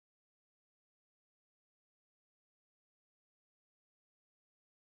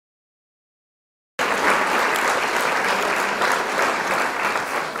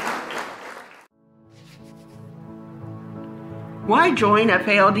Why join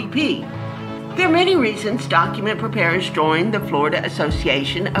FALDP? There are many reasons document preparers join the Florida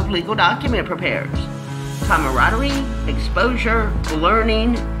Association of Legal Document Preparers. Camaraderie, exposure,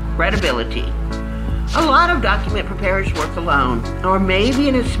 learning, credibility. A lot of document preparers work alone, or maybe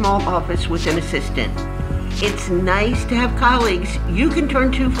in a small office with an assistant. It's nice to have colleagues you can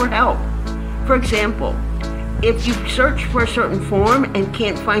turn to for help. For example, if you search for a certain form and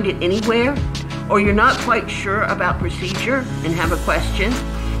can't find it anywhere, or you're not quite sure about procedure and have a question,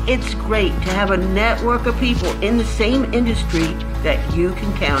 it's great to have a network of people in the same industry that you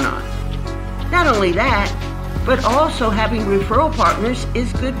can count on. Not only that, but also having referral partners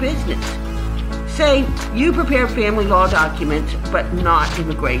is good business. Say you prepare family law documents, but not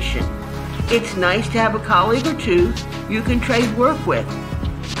immigration. It's nice to have a colleague or two you can trade work with.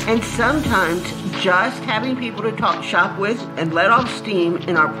 And sometimes just having people to talk shop with and let off steam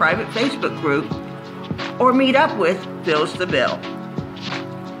in our private Facebook group or meet up with fills the bill.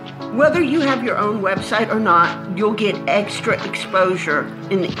 Whether you have your own website or not, you'll get extra exposure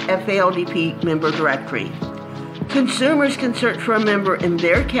in the FALDP member directory. Consumers can search for a member in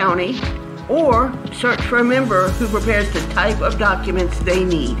their county or search for a member who prepares the type of documents they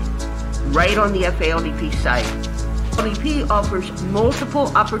need right on the FALDP site. FALDP offers multiple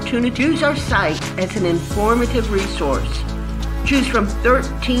opportunities to use our site as an informative resource. Choose from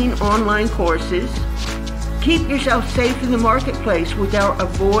 13 online courses. Keep yourself safe in the marketplace with our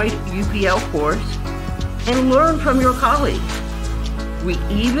Avoid UPL course, and learn from your colleagues. We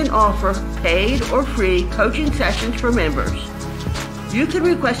even offer paid or free coaching sessions for members. You can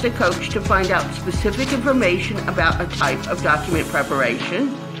request a coach to find out specific information about a type of document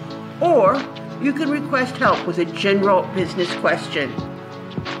preparation, or you can request help with a general business question.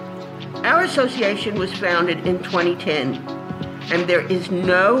 Our association was founded in 2010, and there is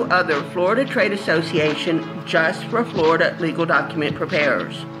no other Florida trade association just for Florida legal document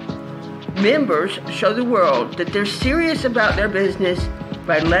preparers. Members show the world that they're serious about their business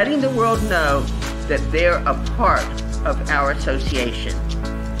by letting the world know that they're a part of our association.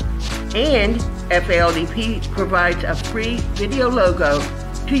 And FALDP provides a free video logo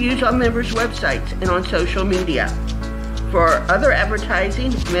to use on members' websites and on social media. For other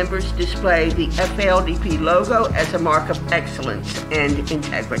advertising, members display the FALDP logo as a mark of excellence and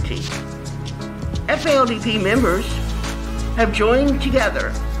integrity. FALDP members have joined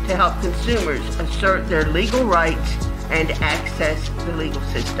together to help consumers assert their legal rights and access the legal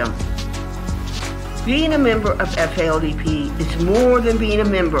system. Being a member of FALDP is more than being a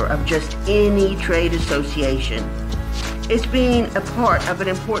member of just any trade association. It's being a part of an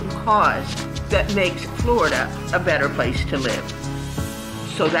important cause that makes Florida a better place to live.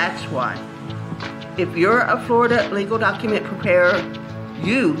 So that's why, if you're a Florida legal document preparer,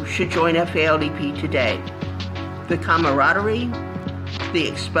 you should join FALDP today. The camaraderie, the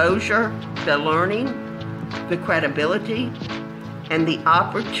exposure, the learning, the credibility, and the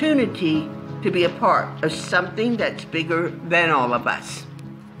opportunity to be a part of something that's bigger than all of us.